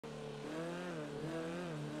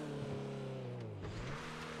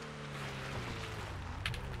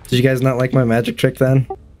Did you guys not like my magic trick then?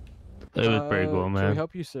 It was pretty cool, man. Can we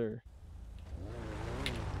help you, sir?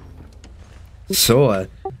 Saw.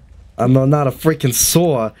 I'm not a freaking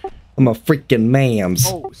saw. I'm a freaking mams.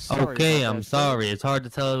 Oh, sorry. Okay, about I'm that, sorry. It's hard to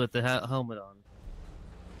tell with the helmet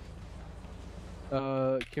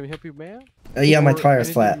on. Can we help you, ma'am? Yeah, my Or tire's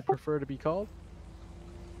anything flat. You prefer to be called?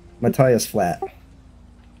 My tire's flat.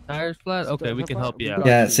 Tires flat? Okay, we can help you out.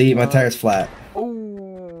 Yeah, see, my tire's flat. Oh,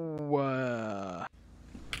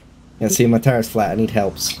 Yeah, see, my tire's flat. I need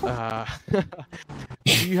helps. do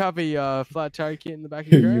you have a flat tire kit in the back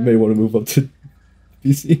of your car? You may want to move up to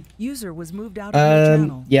PC. User was moved out of your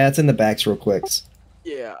channel. Yeah, it's in the backs real quick.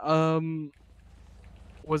 Yeah,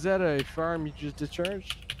 was that a firearm you just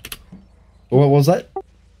discharged? What was that?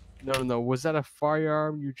 No, was that a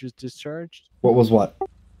firearm you just discharged? What was what?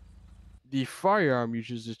 The firearm you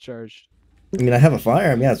just discharged. I mean, I have a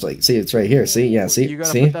firearm. Yeah, it's like, see, it's right here. See, yeah, see, You gotta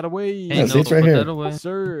see. put that away. Yeah, see, it's right here.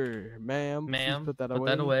 Sir, ma'am, put that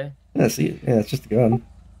away. Yeah, see, yeah, it's just a gun.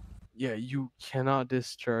 Yeah, you cannot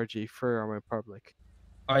discharge a firearm in public.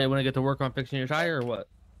 Alright, you want to get to work on fixing your tire or what?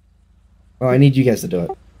 Oh, I need you guys to do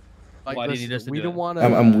it. Like, Why do you need us to we do don't it? want to.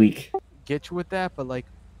 I'm weak. Get you with that, but like,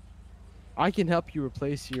 I can help you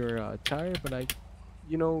replace your tire, but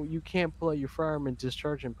you can't pull out your firearm and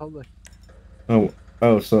discharge in public.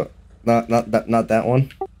 Oh, so not that one.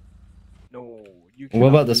 No, you. What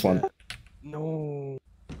about cannot this do one? that. No.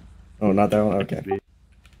 Oh, not that one. Okay.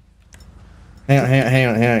 Hang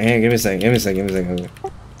on. Give me a second.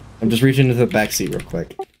 I'm just reaching into the back seat real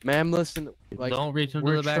quick. Ma'am, listen. Like, Don't reach into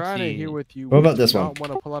we're the back trying to seat. hear with you. What about We this do one? not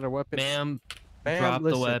want to pull out our weapon. Ma'am, Ma'am, drop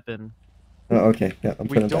listen. the weapon. Oh, okay. Yeah, I'm We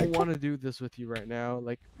putting it don't back. want to do this with you right now.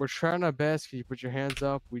 Like, we're trying our best. Can you put your hands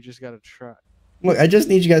up? We just gotta try. Look, I just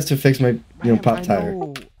need you guys to fix my, pop tire.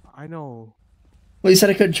 I know. Well, you said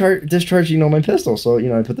I couldn't discharge, my pistol, so,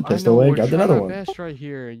 I put the pistol away, grabbed another one. We're trying our best right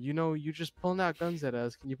here. You're just pulling out guns at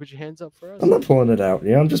us. Can you put your hands up for us? I'm not pulling it out.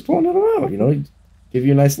 Yeah, I'm just pulling it out, give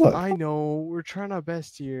you a nice look. I know. We're trying our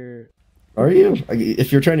best here. Are you?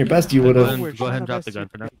 If you're trying your best, you would have. Go ahead and drop the gun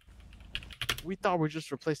for now. We thought we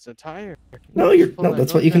just replaced the tire. No,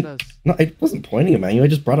 that's what you can. No, I wasn't pointing them at you. I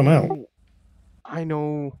just brought them out. I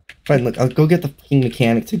know. Fine, look, I'll go get the fucking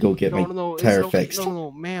mechanic to go get my tire fixed.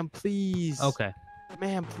 No, ma'am, please. Okay.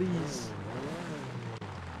 Ma'am, please.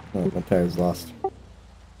 Oh, my tire's lost.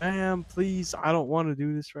 Ma'am, please. I don't want to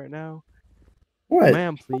do this right now. What?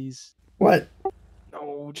 Ma'am, please. What?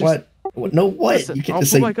 No, just. What? No, what? Listen, You can't I'll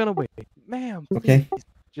just put say. my gun away. Ma'am, please. Okay.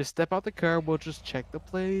 Just step out the car. We'll just check the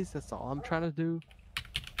plates. That's all I'm trying to do.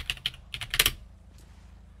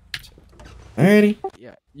 Alrighty.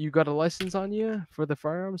 Yeah, you got a license on you for the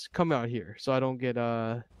firearms? Come out here, so I don't get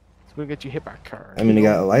so we don't get you hit by a car. I mean, I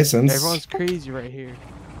got a license. Everyone's crazy right here.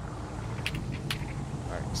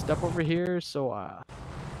 All right, step over here. So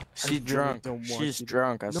She's drunk. She's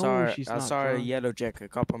drunk. I saw her. I saw her yellow jacket a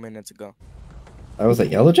couple minutes ago. I was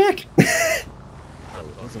like Yellow Jack.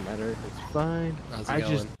 Doesn't matter. It's fine. I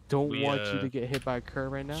just don't want you to get hit by a car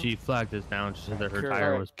right now. She flagged us down. She said that her Alright,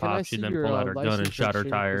 tire was can I popped. She see then your, pulled out her gun and license shot her and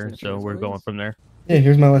tire. So insurance, we're going please? from there. Yeah,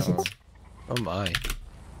 here's my license. Oh my.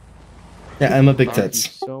 Yeah, I'm a big Thank you tits.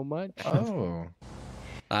 so much. Oh.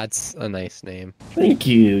 That's a nice name. Thank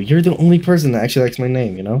you. You're the only person that actually likes my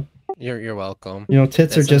name. You're welcome. Tits are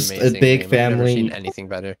That's an just a amazing big name. I've never family. seen anything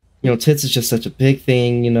better. Tits is just such a big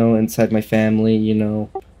thing. Inside my family.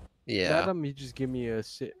 Yeah. Adam, you just give me a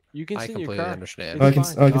sit. You can I sit in your completely car. understand. Oh, I can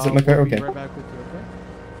sit in my car? We'll be Okay. right back with you, okay?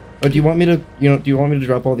 Oh, do you want me to? Do you want me to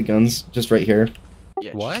drop all the guns just right here?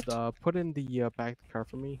 Yeah, What? Just, put in the back of the car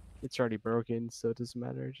for me. It's already broken, so it doesn't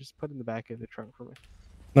matter. Just put in the back of the trunk for me.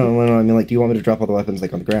 No. I mean, do you want me to drop all the weapons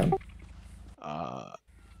on the ground?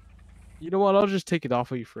 You know what? I'll just take it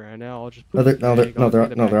off of you for right now. I'll just. No, Put they're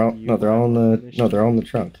all in the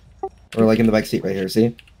trunk, or like in the back seat right here.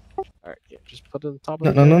 See? All right, yeah, just put it on the top No,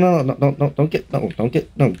 of the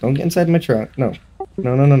don't get inside my truck. No. we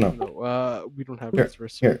don't have Here, this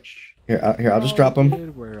research. Here, I'll just drop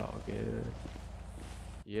them. We're all good.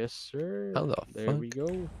 Yes, sir. How the There we fuck?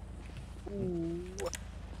 go. Ooh.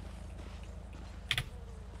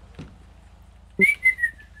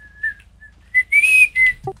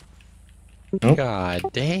 Nope. God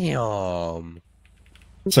damn.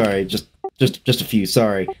 Sorry, just a few.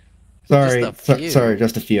 Sorry, Just a few. sorry,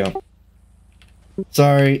 just a few.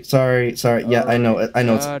 Sorry. Yeah, I know.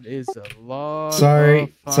 That is a lot.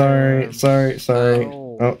 Sorry. of firearms.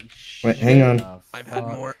 Oh, wait, Holy hang on. shit. I've had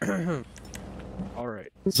more. All right.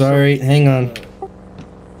 Sorry, hang on.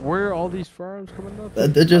 Where are all these firearms coming up?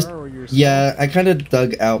 They're just. Car or yourself? Yeah, I kind of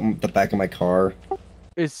dug out the back of my car.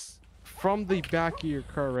 It's from the back of your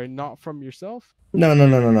car, right? Not from yourself.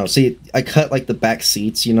 No. See, I cut like the back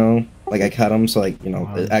seats, you know, like I cut them so like, you know,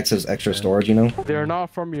 it acts as extra storage, you know. They're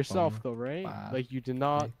not from yourself though, right? Like you did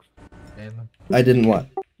not. I didn't what?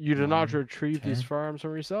 You did not retrieve these firearms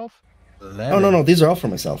from yourself. Oh no, these are all for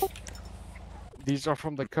myself. These are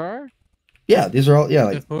from the car. Yeah, these are all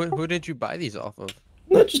like. Who did you buy these off of?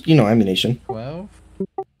 No, just you know, ammunition. 12,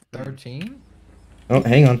 13. Oh,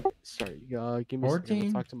 hang on. Sorry, give me 14?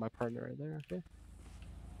 a talk to my partner right there, okay?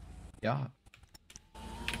 Yeah.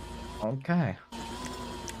 Okay.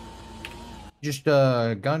 Just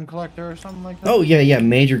a gun collector or something like that? Oh yeah,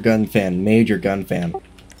 major gun fan.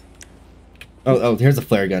 Oh, here's a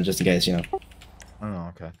flare gun just in case, you know. Oh,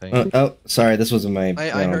 okay. Thank you. Oh, sorry, this wasn't my.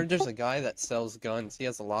 I heard there's a guy that sells guns. He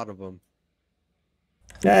has a lot of them.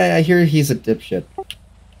 Yeah, I hear he's a dipshit.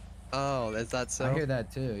 Oh, is that so? I hear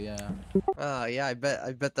that too. Yeah. Oh, yeah. I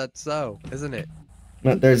bet that's so, isn't it?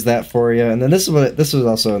 No, there's that for you, and then this was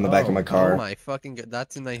also in the back of my car. Oh my fucking god,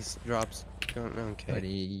 that's a nice drops. Okay.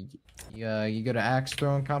 Buddy, you go to axe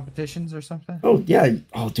throwing competitions or something? Oh yeah.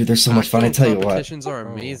 Oh dude, they're so much fun. I tell you what. Competitions are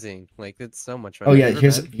amazing. Like it's so much fun. Oh yeah,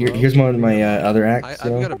 here's one of my other acts.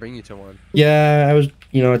 I've got to bring you to one. Yeah, I was,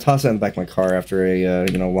 you know, I tossed it in the back of my car after a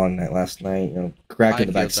you know, long night last night. You know, cracked in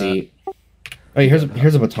the back seat. Oh, here's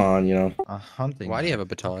a baton. You know. A hunting. Why do you have a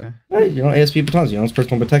baton? Hey, you know, ASP batons. You know, it's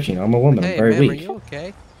personal protection. You know, I'm a woman. Hey, I'm very man, weak. Are you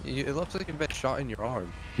okay? It looks like you've been shot in your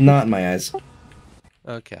arm. Not in my eyes.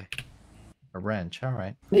 Okay. A wrench. All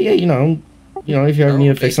right. Yeah, you know, if you ever need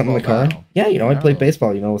to fix something in the car. Baseball. Yeah, you know, I play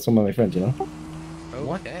baseball. You know, with some of my friends. You know.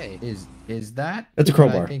 Okay. What is that? It's a what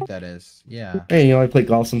crowbar. I think that is. Yeah. Hey, you know, I play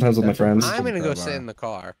golf sometimes with my friends. I'm gonna go crowbar. sit in the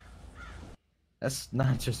car. That's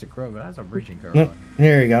not just a crowbar. That's a breaching crowbar. Nope.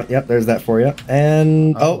 Here you go. Yep, there's that for you.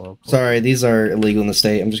 And Oh, cool. sorry, these are illegal in the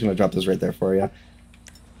state. I'm just gonna drop this right there for you.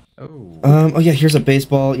 Oh. Oh yeah, here's a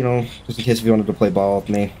baseball. You know, just in case if you wanted to play ball with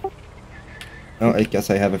me. Oh, I guess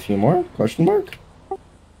I have a few more. Question mark.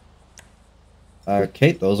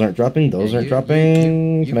 Okay, those aren't dropping. Those aren't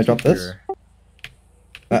dropping. Can I drop this?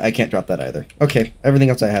 I can't drop that either. Okay, everything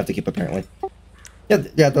else I have to keep apparently.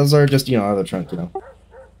 Yeah, those are just, you know, out of the trunk, you know.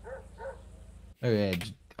 Okay,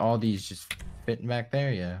 all these just fitting back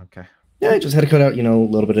there? Yeah, okay. Yeah, I just had to cut out, you know, a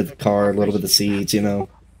little bit of the car, a little bit of the seats, you know.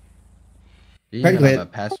 Do you even have a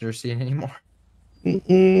passenger seat anymore?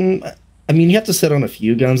 I mean, you have to sit on a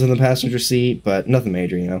few guns in the passenger seat, but nothing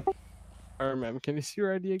major, you know. Alright, ma'am, can you see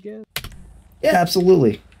your ID again? Yeah,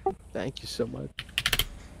 absolutely. Thank you so much.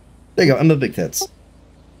 There you go, Emmabig tits.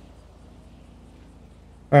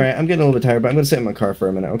 Alright, I'm getting a little bit tired, but I'm gonna sit in my car for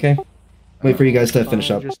a minute, okay? Wait for you guys to finish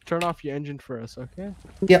up. Just turn off your engine for us, okay?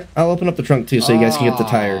 Yeah, I'll open up the trunk too, so you guys can get the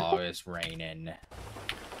tire. Oh, it's raining.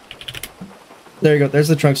 There you go, there's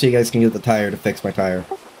the trunk so you guys can get the tire to fix my tire.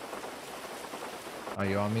 Oh,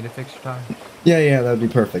 you want me to fix your tire? Yeah, that would be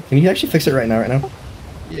perfect. Can you actually fix it right now?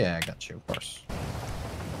 Yeah, I got you, of course.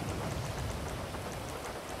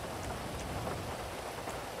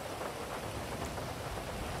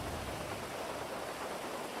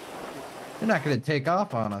 You're not gonna take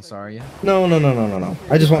off on us, are you? No.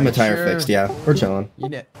 I just want my tire Sure. fixed, yeah. We're chilling.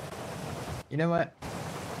 You know what?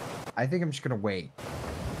 I think I'm just gonna wait.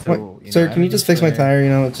 What? So, Sir, can you just fix my tire? You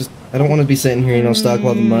know, it's just, I don't want to be sitting here, you know, stuck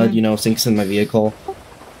while the mud, you know, sinks in my vehicle.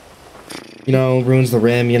 You know, ruins the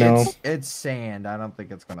rim, you know. It's sand. I don't think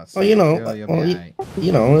it's gonna sink. Well, you know, You'll be alright.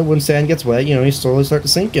 you know, when sand gets wet, you know, you slowly start to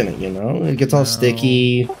sink in it, you know? It gets all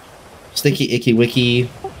sticky, icky, wicky.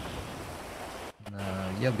 No,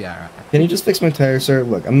 you'll be alright. Can you just fix my tire, sir?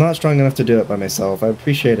 Look, I'm not strong enough to do it by myself. I'd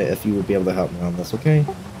appreciate it if you would be able to help me on this, okay?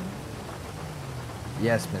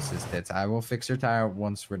 Yes, Mrs. Tits. I will fix your tire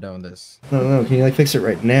once we're done with this. No, can you, like, fix it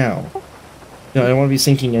right now? You know, I don't want to be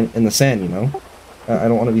sinking in the sand, you know? I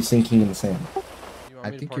don't want to be sinking in the sand.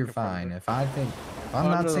 I think you're fine. If I'm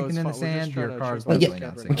not sinking in the sand, your car's Well, definitely yeah,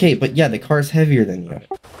 not sinking. okay, but yeah, the car's heavier than you.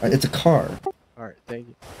 It's a car. Alright, thank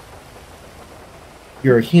you.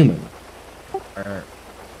 You're a human. Are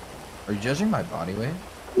you judging my body weight?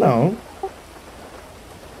 No.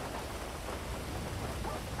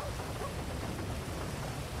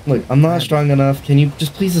 Look, I'm not strong enough. Can you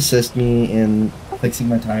just please assist me in fixing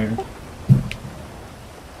my tire?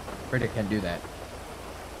 Afraid I can't do that.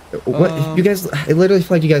 What? You guys, I literally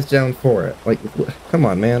flagged you guys down for it. Like, come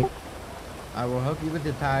on, man. I will help you with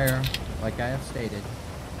the tire, like I have stated,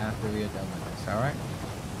 after we are done with this, alright?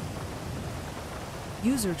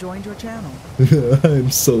 User joined your channel.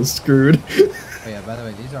 I'm so screwed. Oh yeah, by the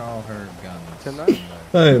way, these are all her guns. Tonight?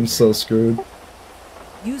 I am so screwed.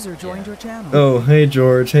 User joined your channel. Oh, hey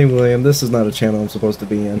George, hey William, this is not a channel I'm supposed to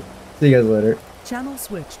be in. See you guys later. Channel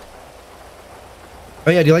switched.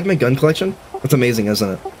 Oh yeah, do you like my gun collection? It's amazing, isn't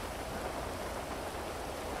it?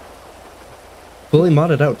 Fully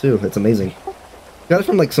modded out too. It's amazing. Got it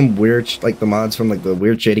from like some weird, like the mods from like the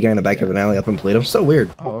weird shady guy in the back of an alley up in Paleto. So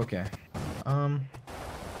weird. Oh, okay.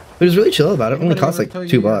 He was really chill about it. Only Anybody cost ever like tell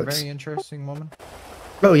you $2. you're a very interesting woman.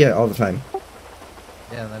 Oh yeah, all the time.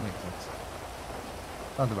 Yeah, that makes sense.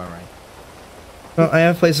 Sounds about right. Well, I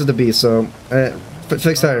have places to be, so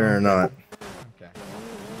fix that or not. Okay.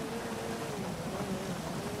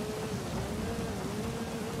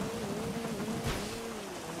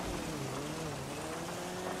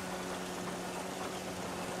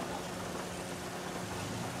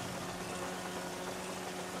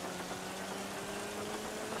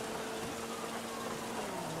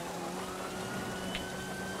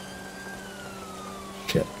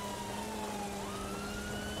 Shit.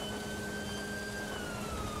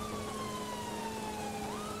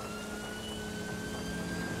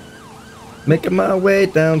 Making my way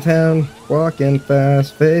downtown, walking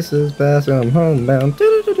fast, faces past, I'm homebound.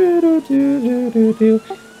 Making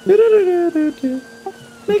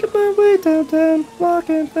my way downtown,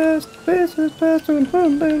 walking fast, faces past, I'm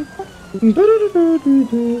homebound.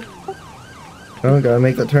 Oh, gotta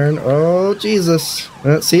make the turn. Oh, Jesus.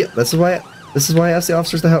 See, this is why I asked the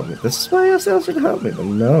officers to help me. This is why I asked the officers to help me. But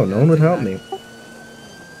no one would help me.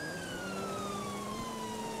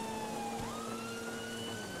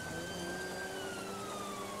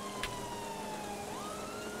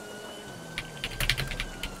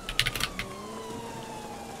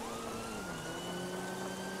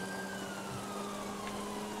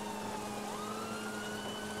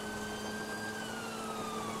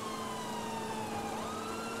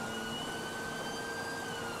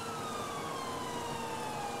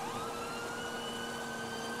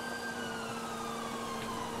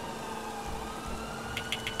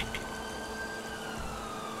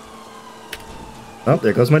 Oh,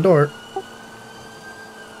 there goes my door.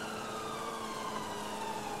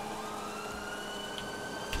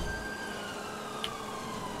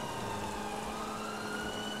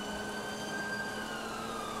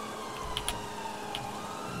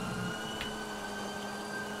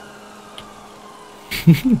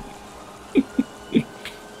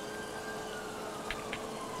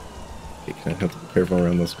 I have to be careful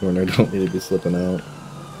around this corner. I don't need to be slipping out.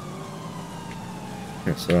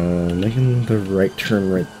 Okay, so making the right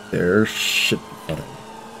turn right there should be fine.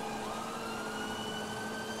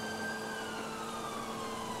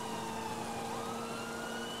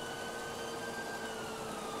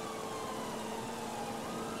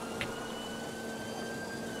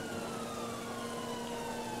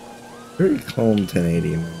 Very calm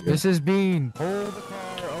 1080. This is Bean. Pull the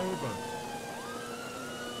car over.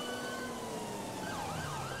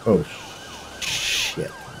 Oh, shit.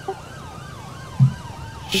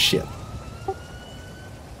 Shit.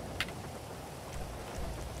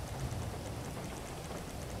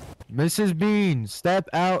 Mrs. Bean, step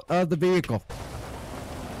out of the vehicle.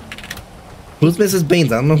 Who's Mrs.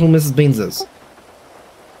 Beans? I don't know who Mrs. Beans is.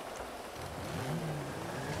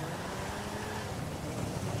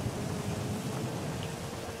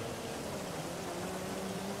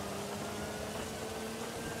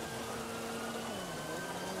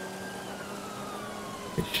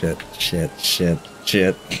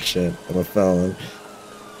 Shit. I'm a felon.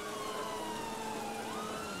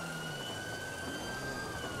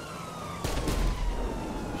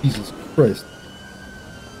 Jesus Christ.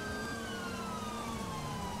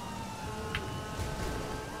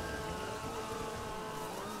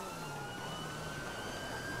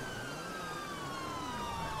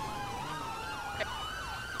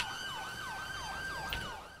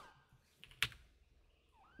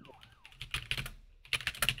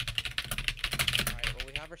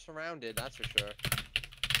 We're surrounded, that's for sure.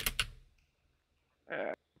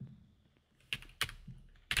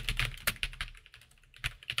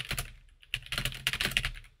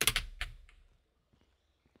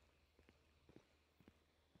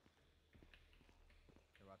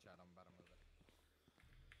 Watch out, I'm about to move it.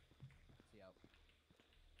 See out.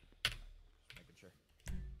 Just making sure.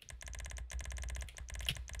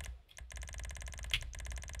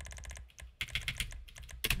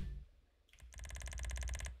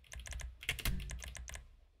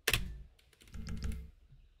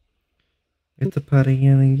 It's a party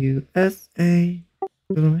in the USA.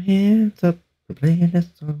 Put my hands up, we're playing this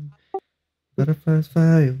song. Butterflies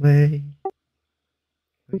fly away.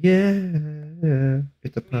 Yeah,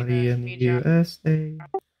 it's a party in the USA.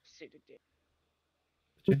 Put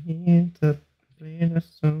your hands up, we're playing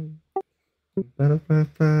this song. Butterflies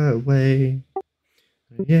fly away.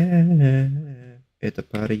 Yeah, it's a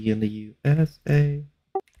party in the USA.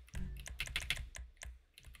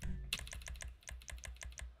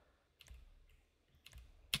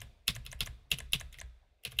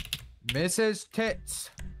 Mrs. Tits.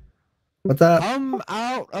 What's up? Come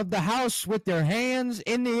out of the house with your hands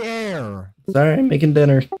in the air. Sorry, I'm making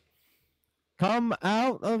dinner. Come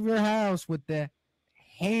out of your house with the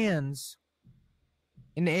hands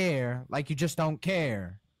in the air like you just don't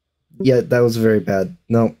care. Yeah, that was very bad.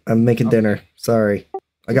 No, I'm making dinner. Sorry.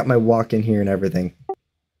 I got my wok in here and everything.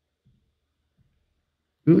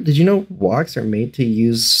 Ooh, did you know woks are made to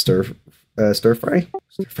use stir fry? Stir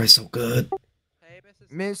fry's so good. Hey,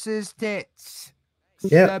 Mrs. Tits.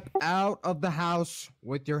 Yeah. Step out of the house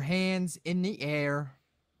with your hands in the air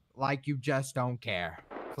like you just don't care.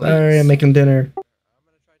 Please. Sorry, I'm making dinner. I'm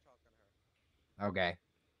gonna try talking to her. Okay.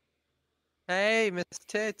 Hey, Miss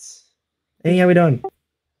Tits. Hey, how we doing?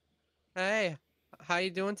 Hey, how you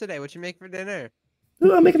doing today? What you make for dinner?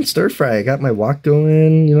 Ooh, I'm making stir fry. I got my wok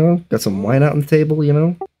going, you know. Got some wine out on the table, you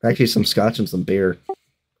know. Actually, some scotch and some beer.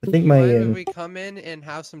 I think my Would we come in and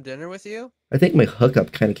have some dinner with you? I think my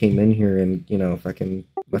hookup kind of came in here and, you know, fucking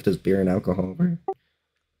left his beer and alcohol over.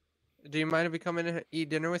 Do you mind if we come in and eat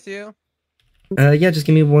dinner with you? Yeah, just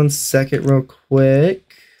give me 1 second real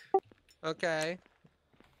quick. Okay.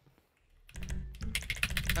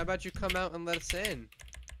 How about you come out and let us in?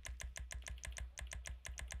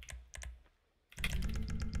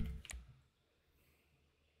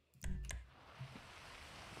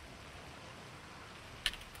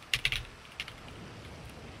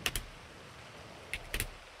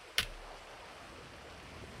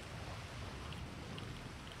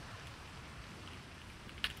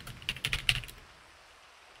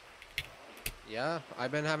 Yeah,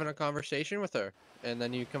 I've been having a conversation with her, and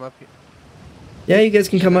then you come up here. Yeah, you guys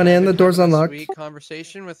can come on in. The door's unlocked. Sweet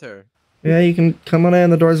conversation with her. Yeah, you can come on in.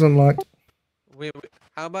 The door's unlocked.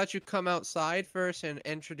 How about you come outside first and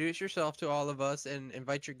introduce yourself to all of us and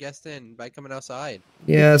invite your guests in by coming outside?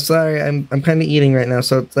 Yeah, sorry, I'm kind of eating right now,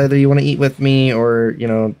 so it's either you want to eat with me or, you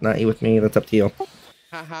know, not eat with me. That's up to you.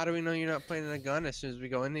 How do we know you're not pointing a gun? As soon as we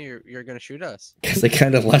go in there, you're gonna shoot us. Because I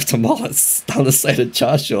kind of left them all on the side of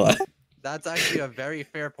Joshua. That's actually a very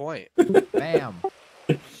fair point. Bam.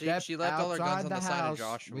 She left all her guns on the side of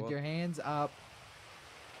Joshua. With your hands up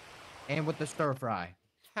and with the stir fry.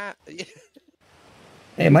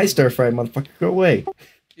 Hey, my stir fry, motherfucker, go away.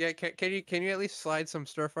 Yeah, can you at least slide some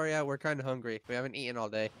stir fry out? We're kind of hungry. We haven't eaten all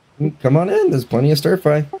day. Come on in. There's plenty of stir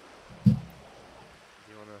fry. You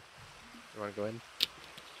wanna go in?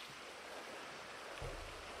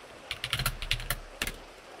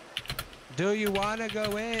 Do you wanna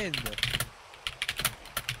go in?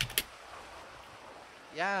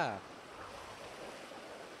 Yeah.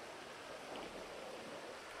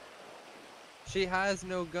 She has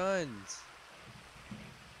no guns.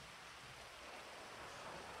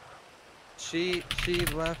 She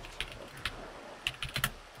left.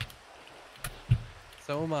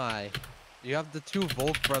 So am I. You have the 2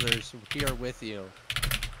 Volt brothers here with you.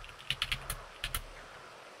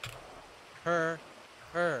 Her.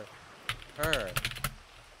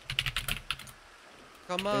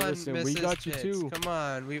 Come on, listen, Mrs. we got you Tits. too. Come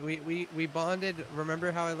on, we bonded.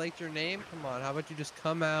 Remember how I liked your name? Come on, how about you just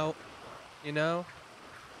come out? You know,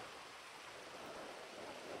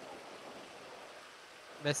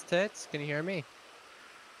 Miss Tits, can you hear me?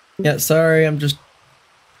 Yeah, sorry, I'm just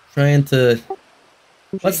trying to.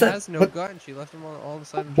 What's She that? has no gun. She left them all the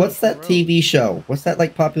side of What's Joshua that Road. TV show? What's that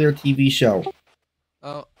like popular TV show?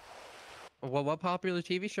 Oh, well, what popular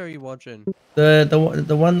TV show are you watching?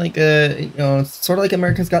 The one like you know, sort of like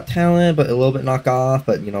America's Got Talent, but a little bit knockoff,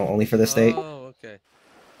 but you know, only for the state. Oh, okay.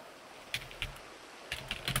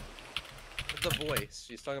 The Voice.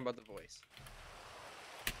 She's talking about The Voice.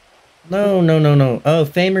 No. Oh,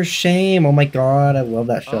 Fame or Shame. Oh my god, I love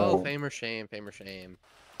that show. Oh, Fame or Shame.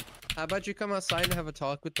 How about you come outside and have a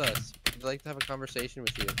talk with us? I'd like to have a conversation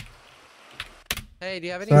with you. Hey, do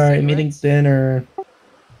you have any Sorry, cigarettes? I'm eating dinner.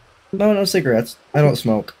 No cigarettes. I don't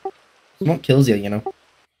smoke. Smoke kills you, you know.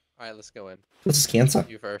 Alright, let's go in. This is cancer.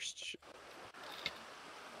 You first.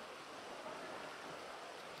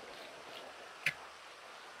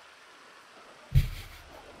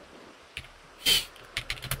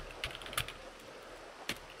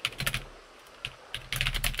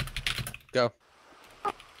 Go.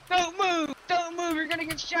 Don't move! Don't move! You're gonna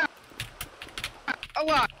get shot! A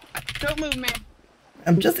lot! Don't move, man!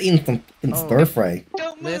 I'm just eating some fucking stir fry.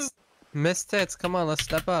 Don't move! Miss Tits, come on, let's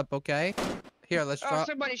step up, okay? Here, let's Oh, drop.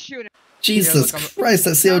 somebody's shooting! Jesus look, Christ,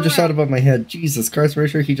 that CO just shot above my head. Jesus Christ,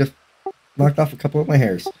 pretty sure he just knocked off a couple of my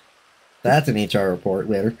hairs. That's an HR report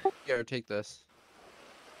later. Here, take this.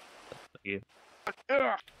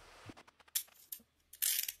 Ugh.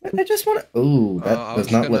 I just want to. Ooh, that I does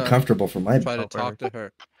was not look gonna comfortable for my. Try to talk to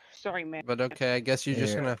her. Sorry, man. But okay, I guess you're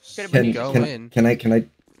just Here. gonna Can- go can, in. Can I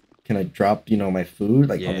can I drop, you know, my food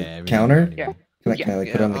like on the counter? Can I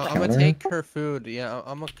like put it on the counter? I'm gonna take her food. Yeah,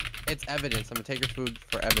 it's evidence. I'm gonna take her food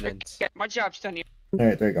for evidence. Yeah, my job's done here. All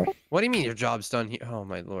right, there you go. What do you mean your job's done here? Oh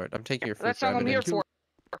my lord, I'm taking your food That's for all I'm here evidence.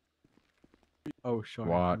 for. Oh, sure.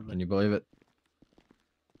 What? Can you believe it?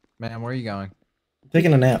 Man, where are you going?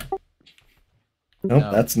 Taking a nap. Nope,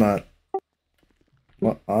 No. that's not.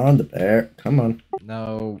 What on the bear? Come on.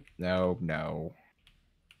 No. Yeah,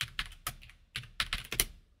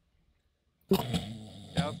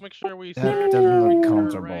 let's make sure we That search. doesn't look Right,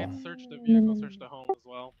 comfortable. search the vehicle, search the home as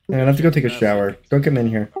well. Man, I have to go take a shower. Don't come in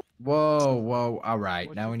here. Whoa. All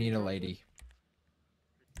right, now we need a lady.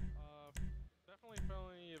 Definitely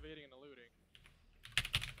felony evading and eluding.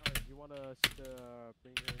 Alright, you want us to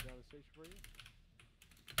bring her down the station for you?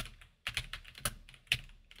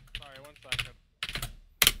 Sorry, 1 second.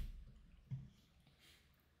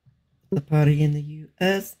 The party in the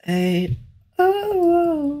USA.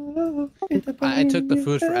 I took the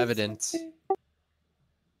food for evidence.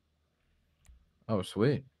 Oh,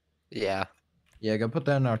 sweet. Yeah. Yeah, go put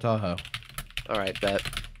that in our Tahoe. All right, bet.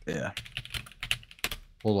 Yeah.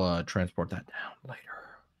 We'll transport that down later.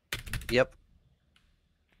 Yep.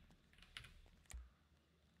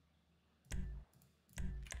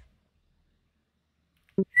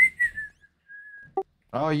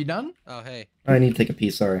 Oh, are you done? Oh hey. I need to take a pee.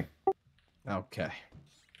 Sorry. Okay.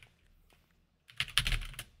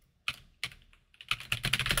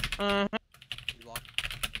 Oh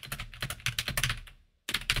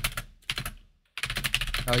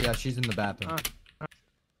yeah, she's in the bathroom.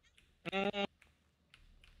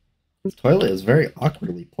 This toilet is very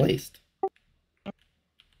awkwardly placed.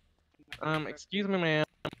 Excuse me, ma'am.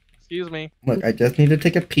 Excuse me. Look, I just need to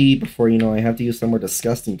take a pee before, you know, I have to use somewhere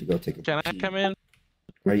disgusting to go take a Can I pee. come in?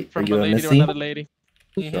 Are you From a a lady to missy? another lady.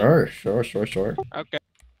 Sure. Okay.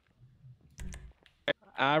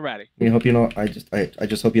 Alrighty. I hope you know. I just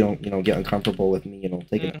hope you don't, you know, get uncomfortable with me, you know,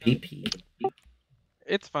 taking a pee.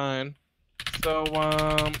 It's fine. So,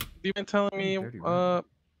 you've been telling me,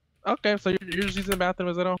 okay, so you're just using the bathroom,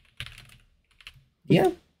 is that all?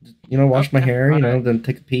 Yeah. You know, wash my hair, you know, alright. then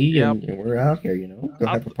take a pee, Yep. and we're out here, you know, go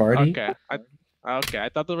have a party. Okay. I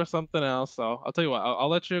thought there was something else, so I'll tell you what. I'll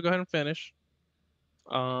let you go ahead and finish.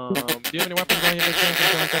 Do you have any weapons on you?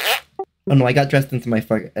 Oh no, I got dressed into my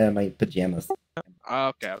my pajamas.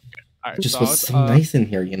 Okay. All right. It just was so nice in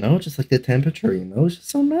here, you know, just like the temperature, you know, it's just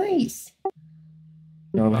so nice.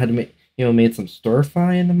 You know, I had to make, you know, made some stir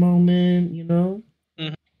fry in the moment, you know.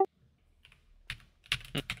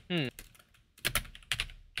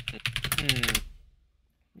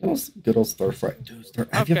 Good old stir fry. Dude,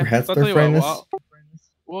 have you ever had so stir fry in this?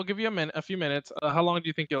 We'll give you a few minutes. How long do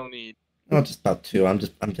you think you'll need? Oh, just about 2. I'm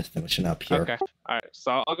just finishing up here. Okay. All right.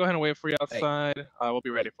 So I'll go ahead and wait for you outside. We'll be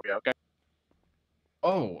ready for you. Okay.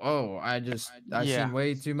 Oh, I seen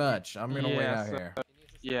way too much. I'm gonna wait out here.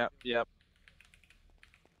 Yep.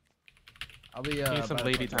 I'll be Need some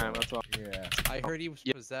lady time, that's all. Yeah. I heard he was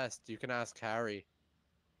possessed. You can ask Harry.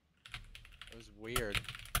 It was weird.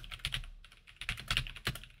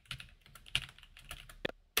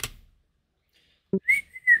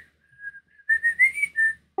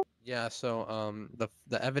 Yeah, so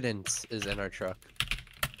the evidence is in our truck.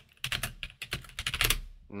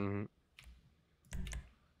 Coming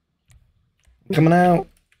out.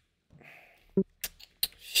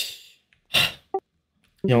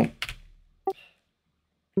 You know,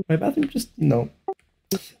 my bathroom just, you know,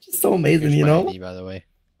 just so amazing, Here's you my know. ID, by the way.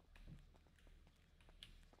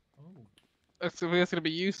 That's gonna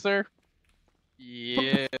be you, sir.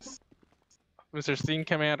 Yes. Mr. Scene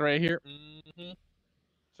Command right here.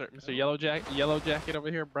 Sir, Mr. Yellow Jacket over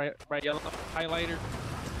here, bright yellow highlighter.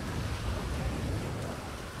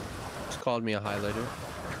 Just called me a highlighter.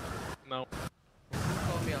 No.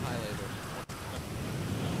 Called me a highlighter.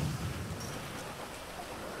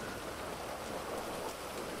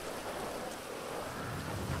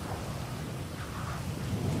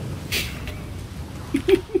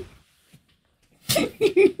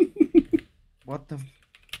 What the?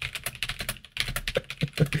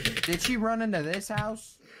 Did she run into this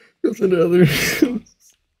house? That's another.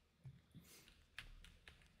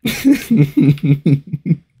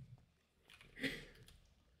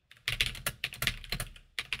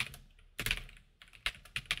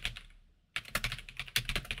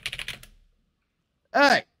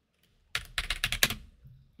 Hey!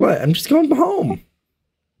 What? I'm just going home.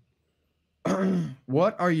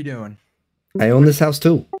 What are you doing? I own this house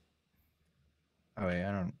too. Oh wait,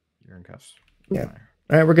 I don't. You're in cuffs. Yeah.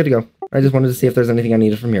 All right, we're good to go. I just wanted to see if there's anything I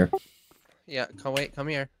needed from here. Yeah, come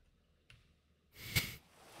here.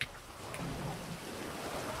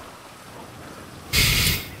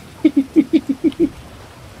 No,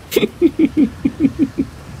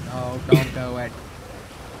 don't do it.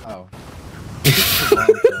 Oh.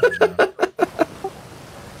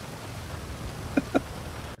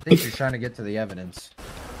 I think you're trying to get to the evidence.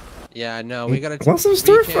 Yeah, no, we gotta. Want some we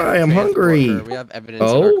stir can't fry? I'm transport hungry. her. We have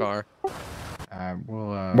evidence in our car.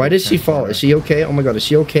 Why did she fall? Is she okay? Oh my god, is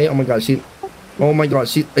she okay? Oh my god, she. Oh my god,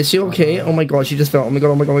 is she okay? Oh my god, she just fell. Oh my god,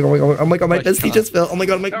 oh my god, oh my god, oh my god, my bestie just fell. Oh my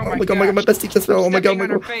god, oh my god, my bestie just fell. Oh my god, oh my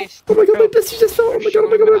god. Oh my god, my bestie just fell. Oh my god, oh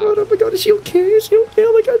my god, oh my god, oh my god, is she okay? Is she okay?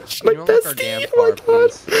 Oh my god, my bestie. Oh my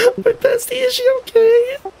god, my bestie, is she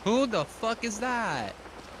okay? Who the fuck is that?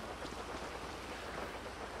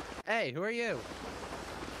 Hey, who are you?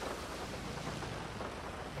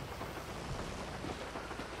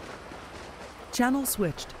 Channel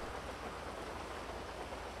switched.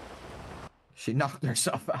 She knocked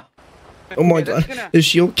herself out. Oh my god, is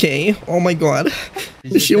she okay? Oh my god,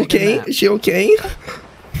 is she okay? Is she okay? Oh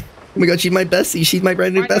my god, she's my bestie. She's my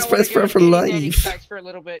brand new best friend for life.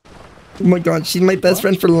 Oh my god, she's my best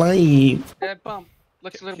friend for life. That bump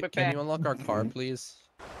looks a little bit bad. Can you unlock our car, please?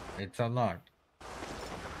 It's unlocked.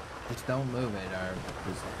 Just don't move it, or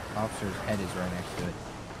this officer's head is right next to it.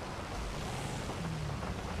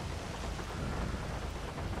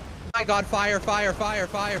 Oh my god, fire, fire, fire,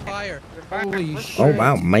 fire, fire. Holy shit. Oh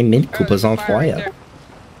wow, my Mini Cooper's on fire.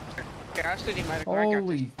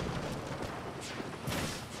 Holy.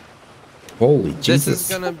 Holy This Jesus. is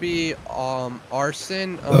gonna be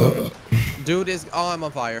arson. Dude is I'm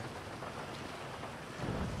on fire.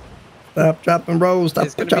 Stop, drop, and roll. Stop,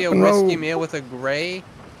 It's gonna drop, be a and roll. whiskey meal with a gray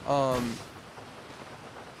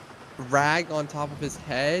rag on top of his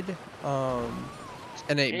head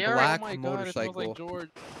and a black oh my motorcycle. God, it smells like George.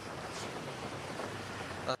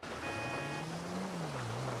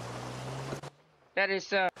 That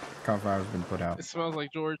is Car fire's been put out. It smells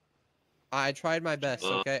like George. I tried my best,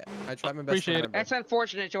 okay? I tried my best. Appreciate it. that's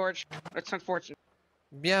unfortunate, George. That's unfortunate.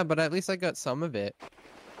 Yeah, but at least I got some of it.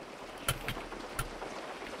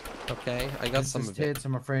 Okay, I got some of it. Tits,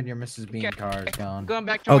 I'm afraid your Mrs. Bean car is gone. Going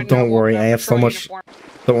back to Oh, my don't normal worry, I have so patrol much. uniform.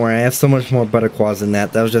 Don't worry, I have so much more better quads than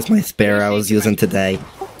that. That was just my spare I was using today.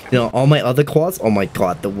 You know, all my other quads. Oh my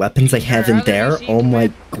god, the weapons I have in there. Oh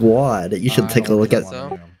my god, you should take a look at.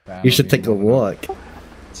 You should take a look.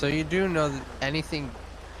 So you do know that anything.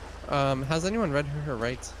 Has anyone read her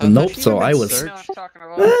rights? Nope. So I was.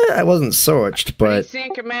 I wasn't searched, but.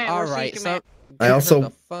 All right. So I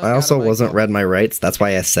also wasn't read my rights. That's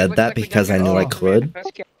why I said that, because I knew I could.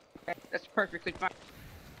 That's perfectly fine.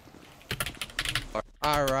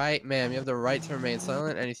 Alright, ma'am, you have the right to remain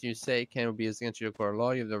silent. Anything you say can be used against you in court of law.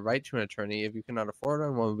 You have the right to an attorney. If you cannot afford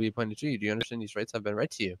one, one will be appointed to you. Do you understand these rights have been read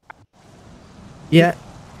to you? Yeah.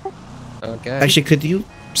 Okay. Actually, could you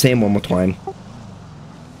say them one more time?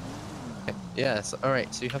 Yes,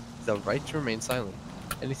 alright, so you have the right to remain silent.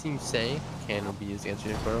 Anything you say can be used against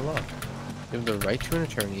you in court of law. You have the right to an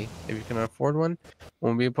attorney. If you cannot afford one,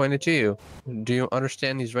 one will be appointed to you. Do you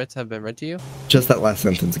understand these rights have been read to you? Just that last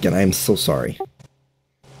sentence again. I am so sorry.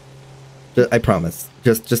 I promise.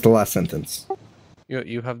 Just the last sentence.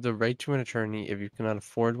 You have the right to an attorney. If you cannot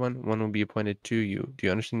afford one, one will be appointed to you. Do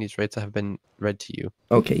you understand these rights have been read to you?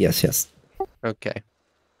 Okay, yes. Okay.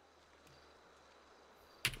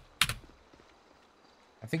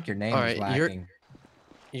 I think your name is lacking.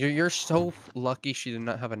 You're so lucky she did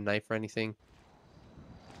not have a knife or anything.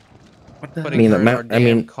 What the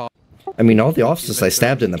I mean, all the officers I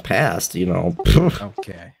stabbed in the past, you know.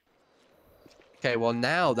 Okay. Okay, well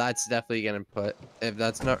now that's definitely gonna put. If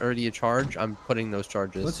that's not already a charge, I'm putting those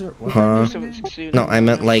charges. Huh? No, I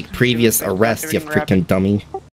meant like previous arrests, you freaking dummy.